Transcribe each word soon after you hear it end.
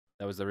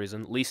That was the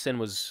reason. Lee Sin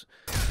was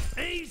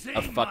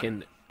a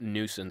fucking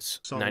nuisance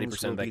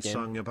 90% of that game.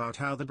 Sung about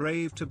how the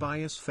brave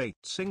Tobias Fate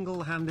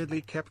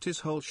single-handedly kept his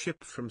whole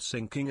ship from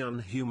sinking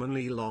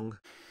unhumanly long.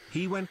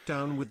 He went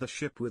down with the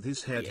ship with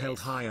his head held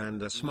high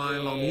and a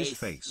smile on his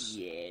face.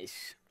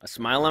 Yes. A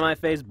smile on my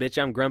face? Bitch,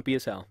 I'm grumpy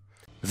as hell.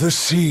 The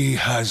sea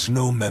has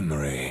no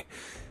memory,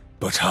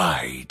 but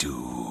I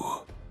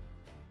do.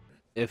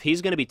 If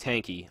he's going to be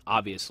tanky,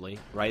 obviously,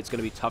 right? It's going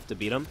to be tough to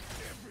beat him.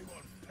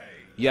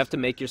 You have to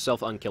make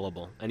yourself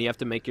unkillable, and you have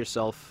to make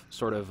yourself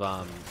sort of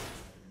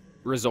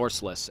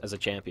resourceless as a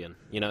champion.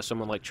 You know,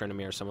 someone like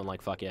Trinamir, someone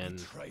like fucking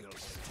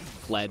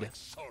Fled.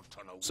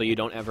 So you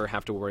don't ever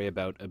have to worry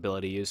about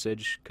ability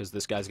usage, because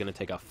this guy's going to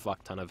take a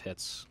fuck ton of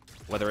hits.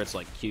 Whether it's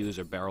like Qs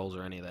or barrels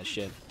or any of that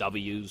shit.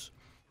 Ws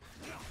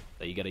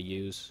that you got to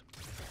use.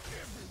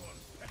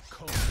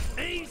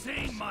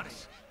 Easy money.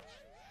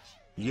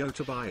 Yo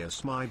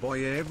Tobias, my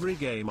boy, every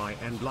game I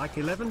end like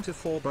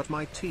 11-4 but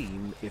my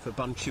team if a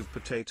bunch of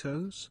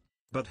potatoes.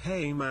 But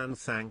hey man,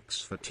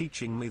 thanks for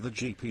teaching me the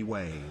GP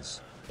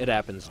ways. It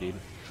happens, dude.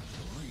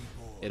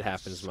 It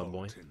happens, my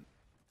boy.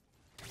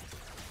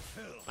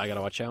 I gotta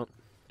watch out.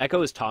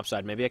 Echo is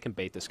topside, maybe I can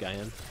bait this guy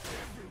in.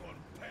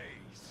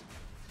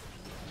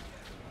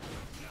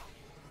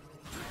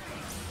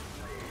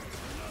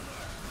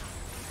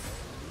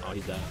 Oh,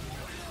 he's dead.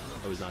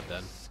 Oh, he's not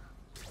dead.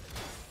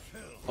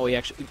 Oh, he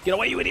actually... Get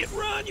away, you idiot!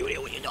 Run, you idiot!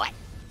 What are you doing?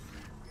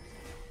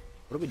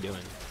 What are we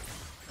doing?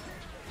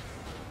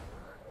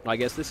 Well, I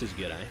guess this is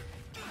good, eh?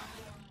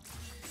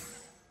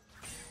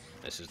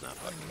 This is not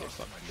fucking good.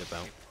 Fucking dip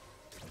out.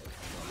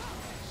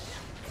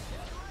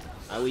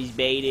 I was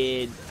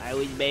baited. I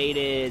was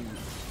baited.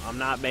 I'm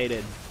not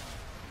baited.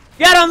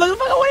 Get him! Look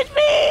what it's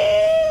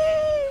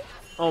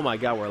me! Oh my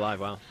god, we're alive.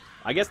 Wow.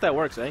 I guess that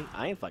works, eh?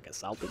 I ain't fucking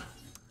salty.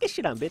 Get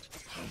shit on, bitch.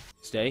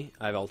 Stay.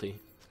 I have ulti.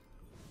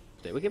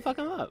 Stay. We can fuck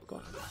him up. Go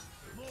on.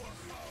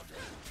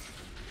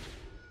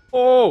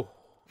 Oh!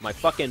 My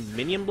fucking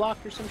minion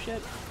blocked or some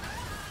shit?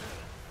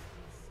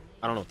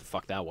 I don't know what the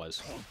fuck that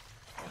was.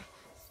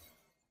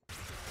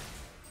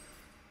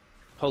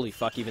 Holy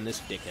fuck, even this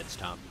dickhead's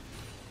top.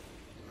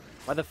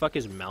 Why the fuck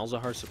is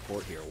Malzahar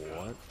support here?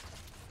 What?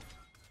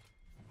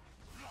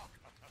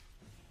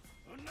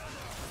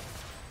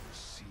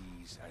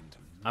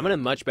 I'm in a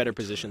much better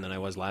position than I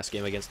was last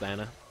game against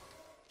Diana.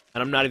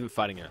 And I'm not even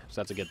fighting her, so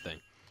that's a good thing.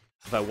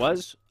 If I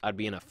was, I'd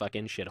be in a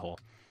fucking shithole.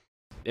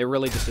 It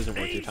really just isn't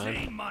worth your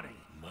time.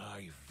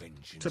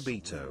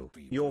 Tabito,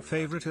 your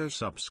favorite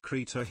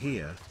subscriber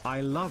here.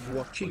 I love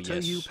watching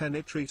yes. you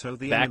penetrito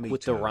the Back enemy.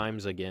 with the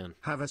rhymes again.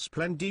 Have a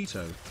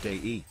splendito day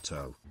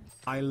Ito.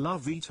 I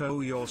love Ito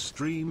your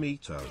stream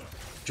Ito.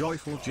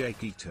 Joyful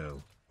Jake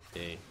Ito.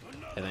 Hey,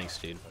 thanks,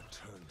 dude.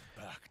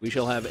 We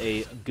shall have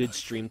a good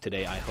stream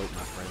today, I hope,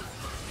 my friend.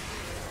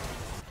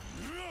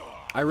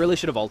 I really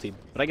should have ultied,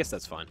 but I guess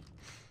that's fine.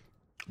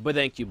 But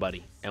thank you,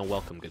 buddy, and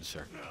welcome, good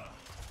sir.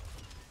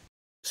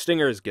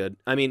 Stinger is good.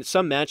 I mean,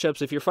 some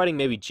matchups, if you're fighting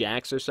maybe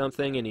Jax or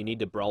something and you need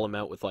to brawl him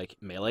out with, like,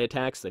 melee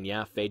attacks, then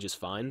yeah, Phage is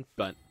fine.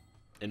 But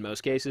in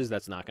most cases,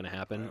 that's not going to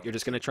happen. You're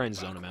just going to try and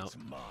zone him out.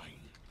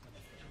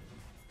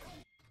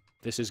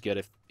 This is good.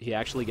 If he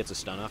actually gets a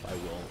stun off, I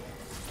will.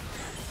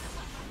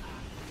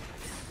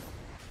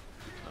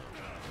 Oh,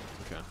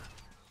 okay.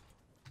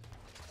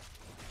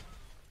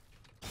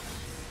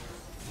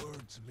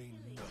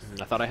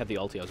 I thought I had the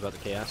ulti. I was about to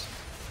chaos.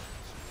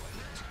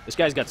 This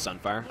guy's got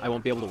Sunfire. I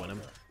won't be able to win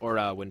him.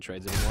 Or win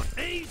trades anymore.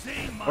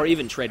 Or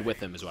even trade with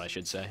him is what I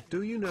should say.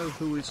 Do you know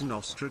who is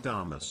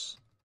Nostradamus?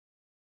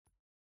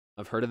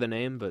 I've heard of the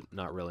name, but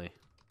not really.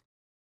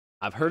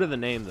 I've heard of the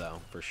name,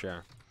 though, for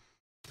sure.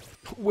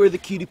 Where the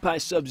cutie pie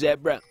subs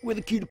at, bruh? Where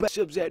the cutie pie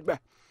subs at, bruh?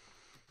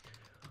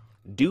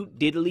 Doot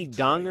diddly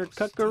donger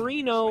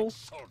cuckarino.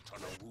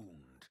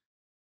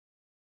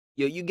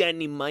 Yo, you got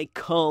any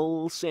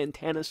Michael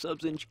Santana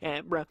subs in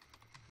chat, bruh?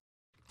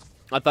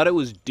 I thought it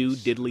was Dude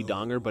Diddly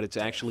Donger, but it's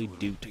actually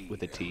Doot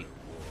with a T.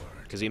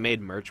 Because he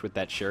made merch with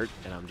that shirt,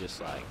 and I'm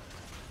just like...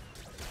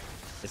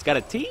 It's got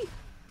a T?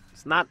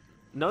 It's not...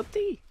 No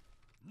T.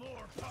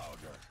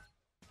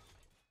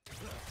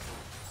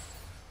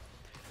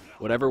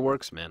 Whatever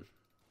works, man.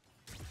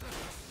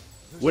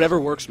 Whatever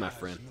works, my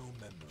friend.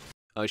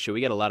 Oh, shit,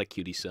 we got a lot of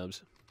cutie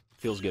subs.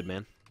 Feels good,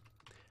 man.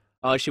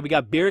 Oh, shit, we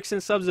got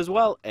bjergsen subs as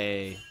well.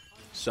 Hey,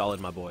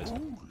 solid, my boys.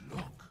 Oh,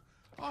 look.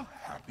 A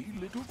happy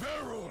little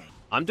barrel.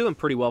 I'm doing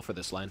pretty well for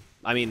this lane.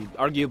 I mean,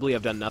 arguably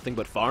I've done nothing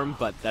but farm,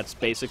 but that's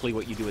basically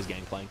what you do as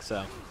gangplank,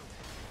 so...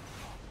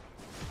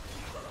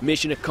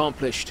 Mission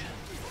accomplished.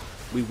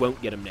 We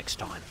won't get him next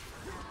time.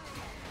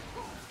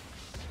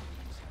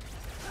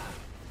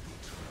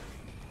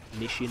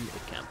 Mission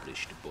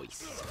accomplished,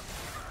 boys.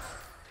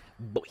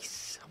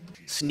 Boys.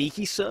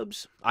 Sneaky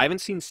subs? I haven't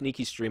seen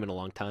Sneaky stream in a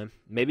long time.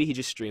 Maybe he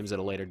just streams at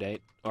a later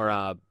date, or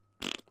a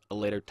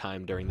later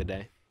time during the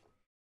day.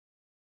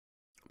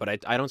 But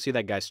I don't see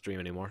that guy stream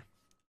anymore.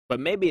 But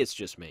maybe it's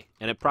just me,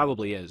 and it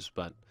probably is,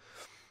 but,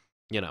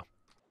 you know.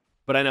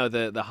 But I know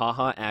the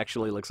haha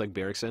actually looks like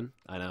bjergsen.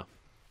 I know.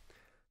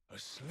 A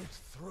slit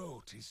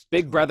throat is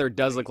Big Brother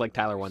does look like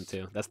Tyler 1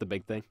 too. That's the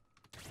big thing.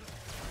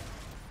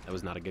 That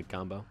was not a good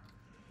combo.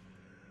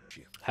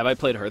 Have I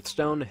played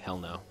Hearthstone? Hell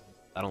no.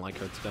 I don't like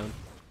Hearthstone.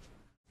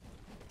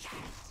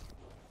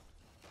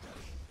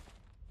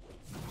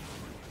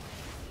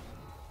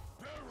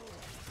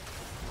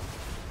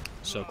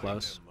 So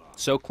close.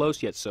 So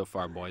close, yet so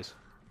far, boys.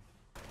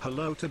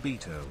 Hello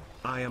Tobito,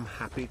 I am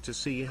happy to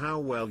see how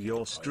well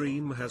your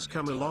stream has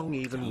come along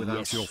even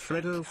without your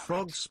Freddo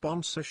Frog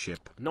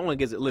sponsorship. No one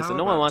gets it. Listen, How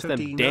no one about wants them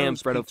Totino's damn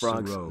Freddo pizza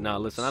Frogs. rolls? No,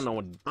 listen, I don't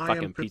want I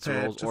fucking am pizza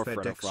prepared rolls to or Freddo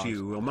FedEx Frogs.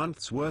 you a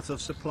month's worth of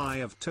supply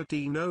of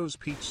Totino's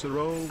pizza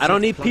rolls. I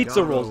don't need Plug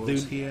pizza our rolls,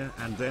 dude. Here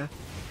and there.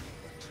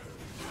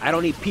 I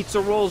don't need pizza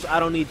rolls.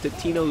 I don't need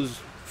Totino's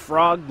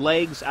frog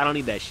legs. I don't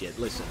need that shit.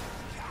 Listen.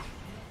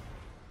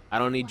 I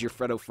don't need your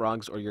Freddo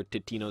Frogs or your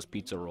Totino's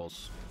pizza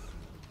rolls.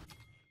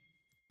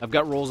 I've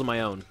got rolls of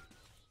my own,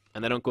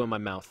 and they don't go in my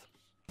mouth.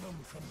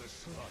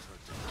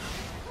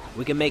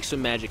 We can make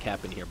some magic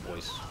happen here,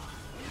 boys.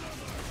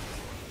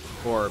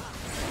 Or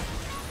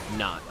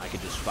not. I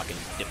could just fucking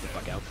dip the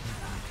fuck out.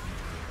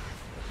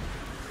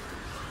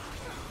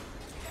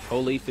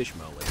 Holy fish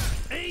moly.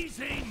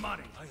 Easy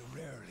money. I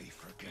rarely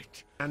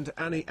forget. And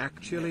Annie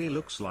actually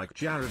looks like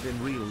Jared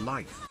in real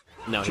life.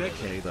 No, he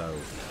JK though.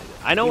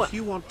 I know If what.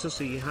 you want to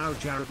see how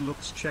Jared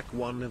looks, check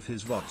one of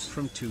his VODs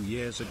from 2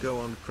 years ago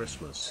on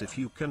Christmas. If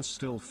you can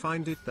still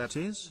find it, that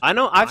is. I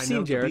know. I've I seen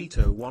know Jared.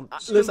 Tobito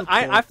wants to Listen,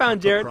 I report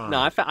found Jared.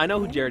 KappaPride. No, I know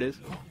who Jared is.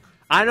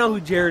 I know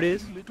who Jared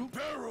is.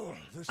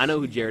 I know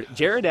who Jared.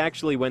 Jared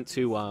actually went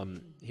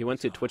to he went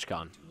to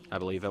TwitchCon, I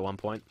believe, at one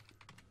point.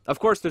 Of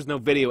course, there's no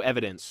video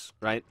evidence,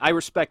 right? I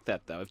respect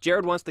that though. If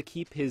Jared wants to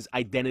keep his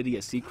identity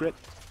a secret,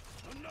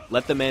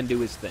 let the man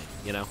do his thing,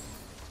 you know.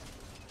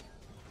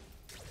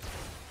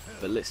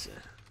 But listen,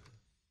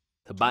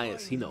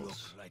 Tobias, he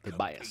knows.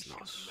 Tobias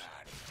knows.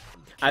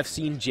 I've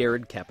seen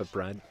Jared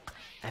KappaPride.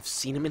 I've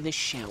seen him in the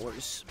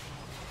showers.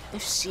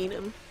 I've seen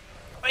him.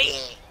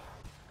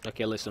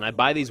 Okay, listen, I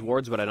buy these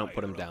wards, but I don't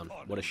put them down.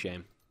 What a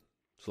shame.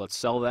 So let's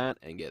sell that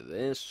and get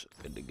this.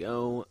 Good to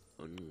go.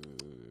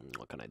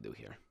 What can I do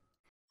here?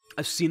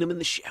 I've seen him in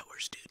the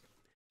showers, dude.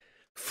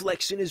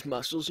 Flexing his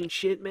muscles and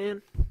shit,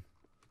 man.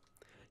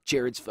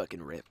 Jared's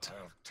fucking ripped.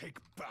 I'll take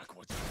back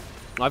what's...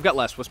 Oh, I've got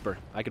Last Whisper.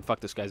 I can fuck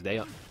this guy's day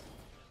up.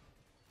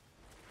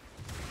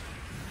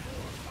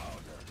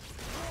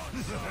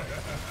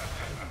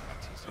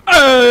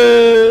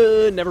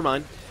 Never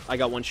mind. I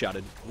got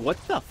one-shotted. What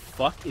the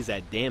fuck is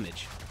that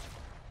damage?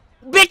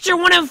 Bitch, you're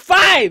 1 in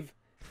 5!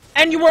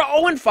 And you were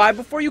 0 in 5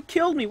 before you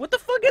killed me. What the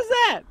fuck is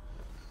that?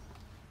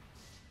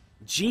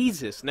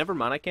 Jesus. Never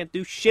mind. I can't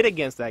do shit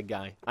against that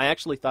guy. I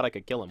actually thought I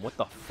could kill him. What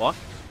the fuck?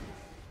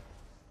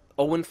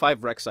 0 in 5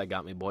 Rek'Sai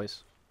got me,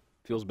 boys.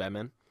 Feels bad,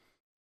 man.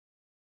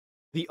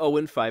 The 0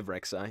 in 5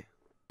 Rek'Sai.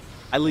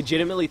 I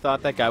legitimately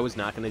thought that guy was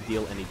not going to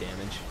deal any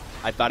damage.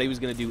 I thought he was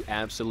going to do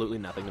absolutely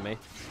nothing to me.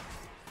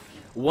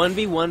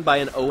 1v1 by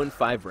an 0 in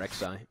 5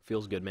 Rek'Sai.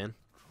 Feels good, man.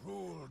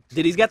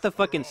 Dude, he's got the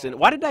fucking Cinder.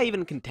 Why did I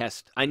even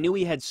contest? I knew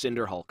he had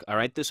Cinder Hulk,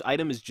 alright? This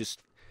item is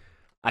just...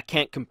 I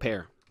can't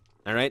compare.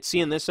 Alright?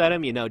 Seeing this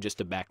item, you know just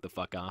to back the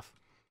fuck off.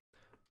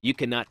 You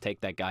cannot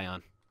take that guy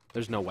on.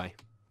 There's no way.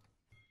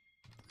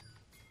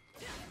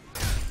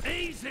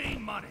 Easy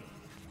money.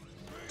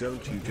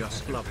 Don't you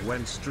just love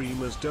when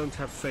streamers don't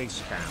have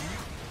face cam?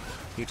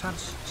 It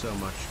adds so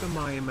much to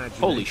my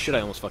imagination. Holy shit,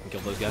 I almost fucking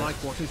killed those guys. Like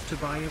what if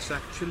Tobias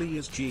actually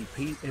is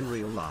GP in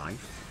real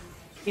life?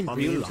 In On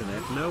real the life.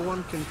 internet, no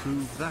one can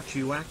prove that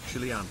you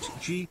actually aren't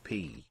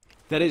GP.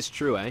 That is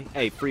true, eh?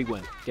 Hey, free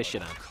win. Get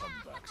shit on. Come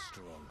back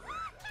stronger.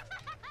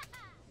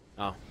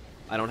 Oh,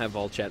 I don't have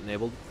all chat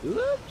enabled.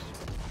 Oops.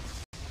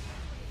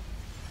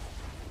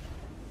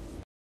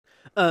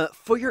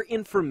 For your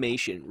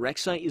information,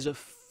 Rek'Sai is a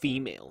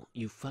female,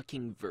 you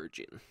fucking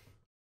virgin.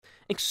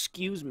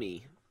 Excuse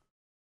me.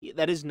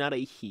 That is not a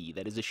he,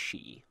 that is a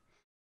she.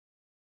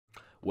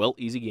 Well,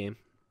 easy game.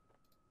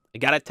 I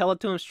gotta tell it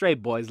to him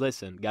straight, boys.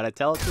 Listen, gotta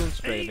tell it to him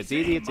straight. If it's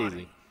easy, it's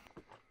easy.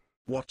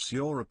 What's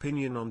your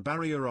opinion on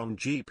barrier on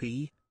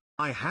GP?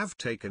 I have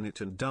taken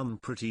it and done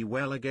pretty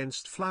well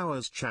against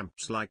Flowers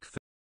champs like...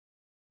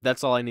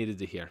 That's all I needed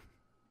to hear.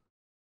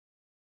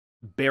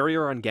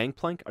 Barrier on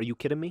Gangplank? Are you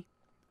kidding me?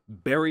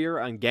 Barrier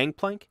on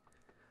Gangplank?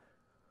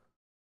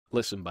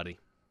 Listen, buddy.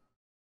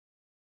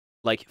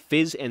 Like,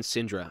 Fizz and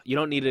Syndra, you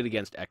don't need it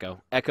against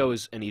Echo. Echo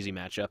is an easy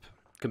matchup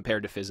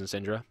compared to Fizz and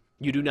Syndra.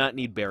 You do not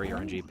need Barrier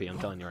on GP, I'm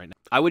telling you right now.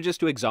 I would just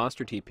do Exhaust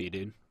or TP,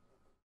 dude.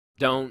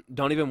 Don't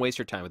even waste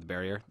your time with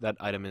Barrier. That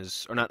item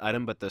is... Or not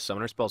item, but the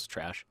summoner spell's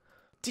trash.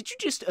 Did you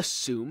just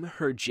assume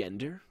her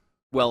gender?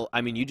 Well,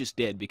 I mean, you just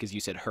did because you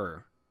said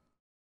her.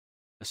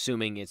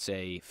 Assuming it's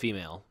a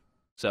female.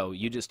 So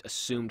you just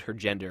assumed her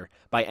gender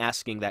by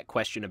asking that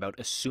question about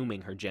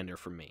assuming her gender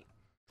from me.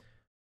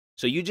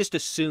 So you just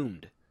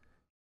assumed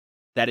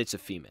that it's a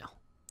female.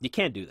 You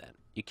can't do that.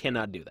 You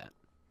cannot do that.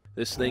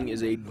 This thing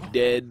is a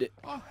dead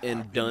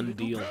and done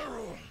deal.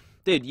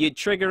 Dude, you're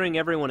triggering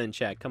everyone in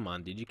chat. Come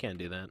on, dude. You can't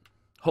do that.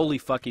 Holy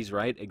fuck, he's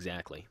right.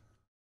 Exactly.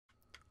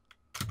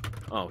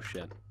 Oh,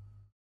 shit.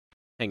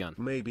 Hang on.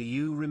 Maybe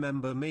you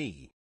remember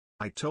me.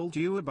 I told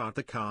you about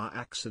the car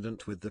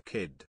accident with the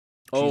kid.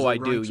 Oh, She's I a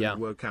do, right yeah.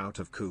 and work out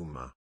of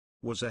Kuma.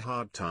 Was a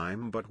hard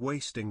time, but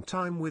wasting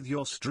time with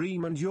your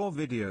stream and your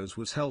videos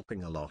was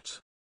helping a lot.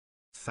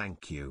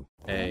 Thank you.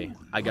 Hey,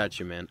 I got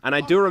you, man. And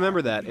I do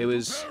remember that. It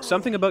was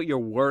something about your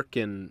work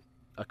in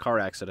a car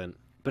accident.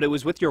 But it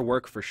was with your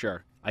work for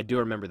sure. I do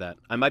remember that.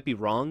 I might be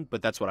wrong,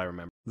 but that's what I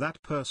remember.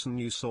 That person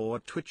you saw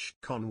at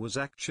TwitchCon was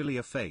actually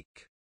a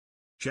fake.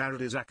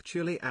 Jared is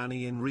actually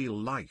Annie in real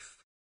life.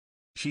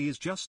 She is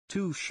just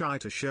too shy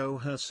to show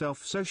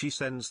herself, so she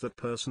sends that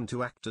person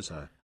to act as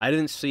her. I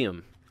didn't see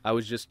him. I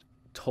was just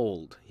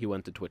told he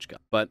went to TwitchCon.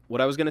 But what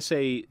I was going to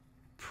say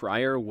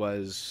prior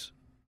was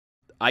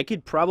I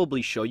could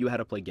probably show you how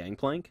to play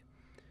Gangplank.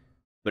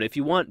 But if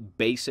you want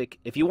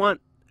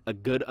a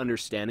good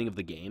understanding of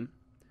the game,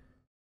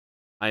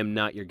 I am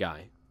not your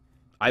guy.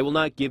 I will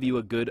not give you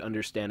a good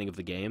understanding of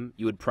the game.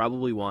 You would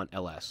probably want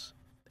LS.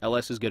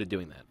 LS is good at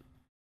doing that.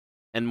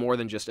 And more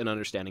than just an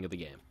understanding of the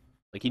game.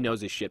 Like, he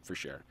knows his shit for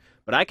sure.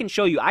 But I can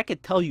show you, I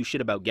could tell you shit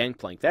about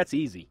Gangplank. That's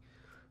easy,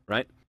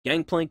 right?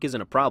 Gangplank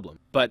isn't a problem.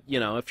 But, you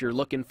know, if you're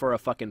looking for a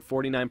fucking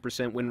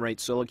 49% win rate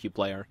solo queue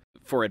player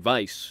for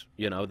advice,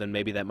 you know, then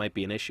maybe that might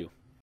be an issue.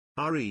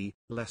 RE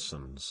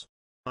lessons.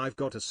 I've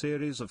got a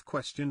series of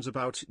questions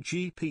about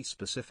GP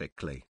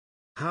specifically.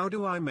 How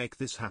do I make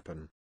this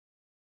happen?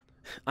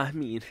 I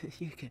mean,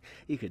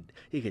 you could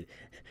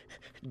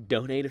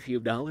donate a few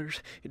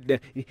dollars,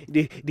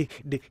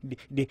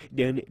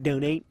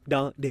 donate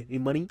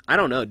money. I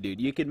don't know,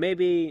 dude. You could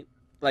maybe,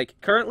 like,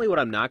 currently what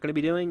I'm not going to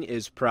be doing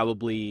is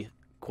probably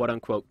quote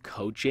unquote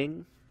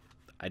coaching.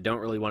 I don't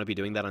really want to be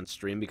doing that on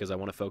stream because I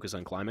want to focus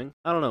on climbing.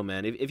 I don't know,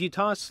 man. If you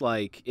toss,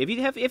 like,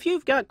 if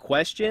you've got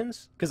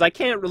questions, because I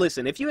can't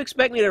listen. If you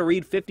expect me to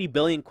read 50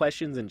 billion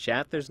questions in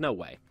chat, there's no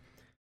way,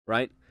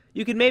 right?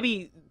 You could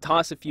maybe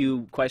toss a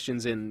few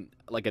questions in,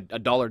 like, a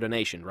dollar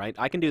donation, right?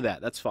 I can do that.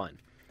 That's fine.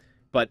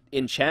 But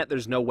in chat,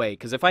 there's no way.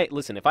 Because if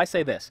I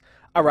say this,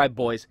 all right,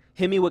 boys,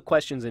 hit me with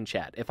questions in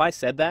chat. If I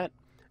said that,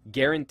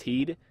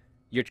 guaranteed,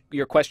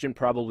 your question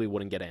probably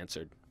wouldn't get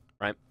answered,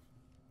 right?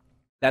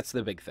 That's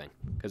the big thing.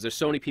 Because there's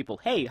so many people,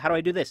 hey, how do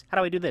I do this? How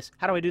do I do this?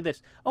 How do I do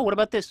this? Oh, what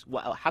about this?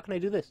 Well, how can I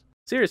do this?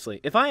 Seriously,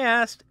 if I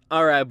asked,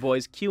 all right,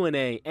 boys,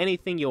 Q&A,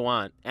 anything you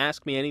want,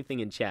 ask me anything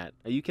in chat.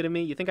 Are you kidding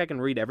me? You think I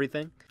can read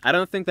everything? I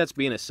don't think that's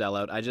being a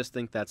sellout. I just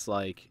think that's,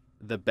 like,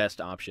 the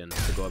best option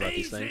to go about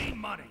these things.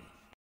 Money.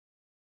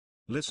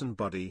 Listen,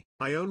 buddy,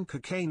 I own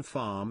cocaine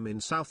farm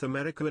in South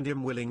America and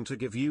am willing to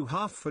give you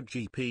half for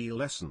GP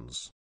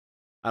lessons.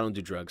 I don't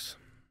do drugs.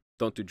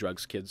 Don't do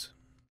drugs, kids.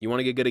 You want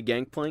to get good at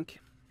Gangplank?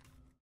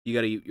 You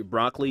gotta eat your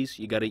broccolis,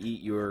 you gotta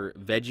eat your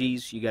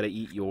veggies, you gotta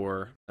eat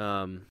your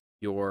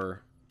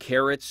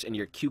carrots and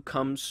your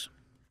cucumbers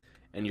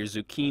and your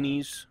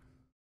zucchinis.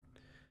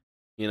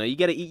 You know, you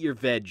gotta eat your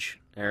veg,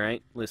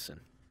 alright?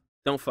 Listen,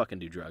 don't fucking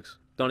do drugs.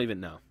 Don't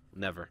even know.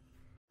 Never.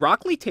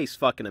 Broccoli tastes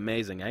fucking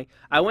amazing, eh?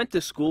 I went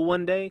to school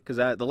one day, because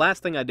the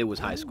last thing I did was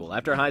high school.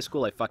 After high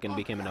school, I fucking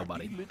became a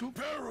nobody.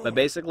 But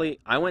basically,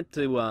 I went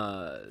to,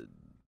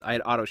 I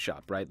had auto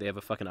shop, right? They have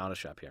a fucking auto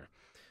shop here.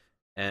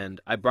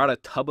 And I brought a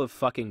tub of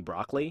fucking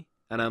broccoli,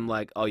 and I'm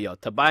like, oh, yo,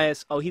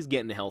 Tobias, oh, he's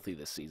getting healthy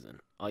this season.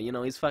 Oh, you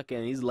know, he's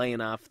laying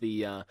off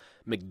the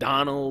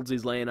McDonald's,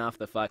 he's laying off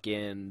the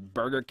fucking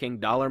Burger King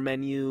dollar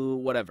menu,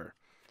 whatever,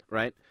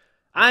 right?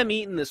 I'm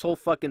eating this whole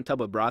fucking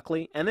tub of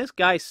broccoli, and this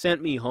guy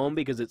sent me home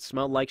because it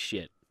smelled like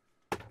shit.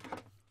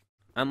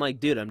 I'm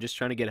like, dude, I'm just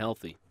trying to get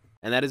healthy.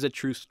 And that is a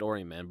true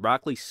story, man.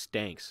 Broccoli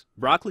stinks.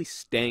 Broccoli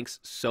stinks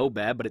so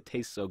bad, but it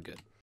tastes so good.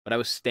 But I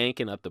was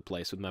stanking up the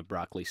place with my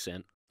broccoli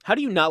scent. How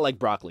do you not like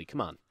broccoli?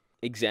 Come on.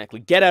 Exactly.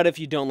 Get out if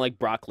you don't like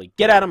broccoli.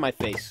 Get out of my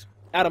face.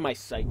 Out of my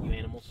sight, you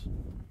animals.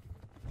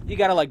 You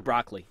gotta like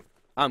broccoli.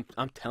 I'm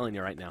telling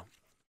you right now.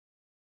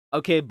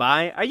 Okay,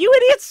 bye. Are you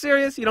idiots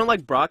serious? You don't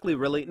like broccoli,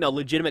 really? No,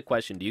 legitimate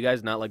question. Do you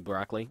guys not like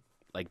broccoli?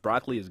 Like,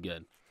 broccoli is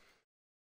good.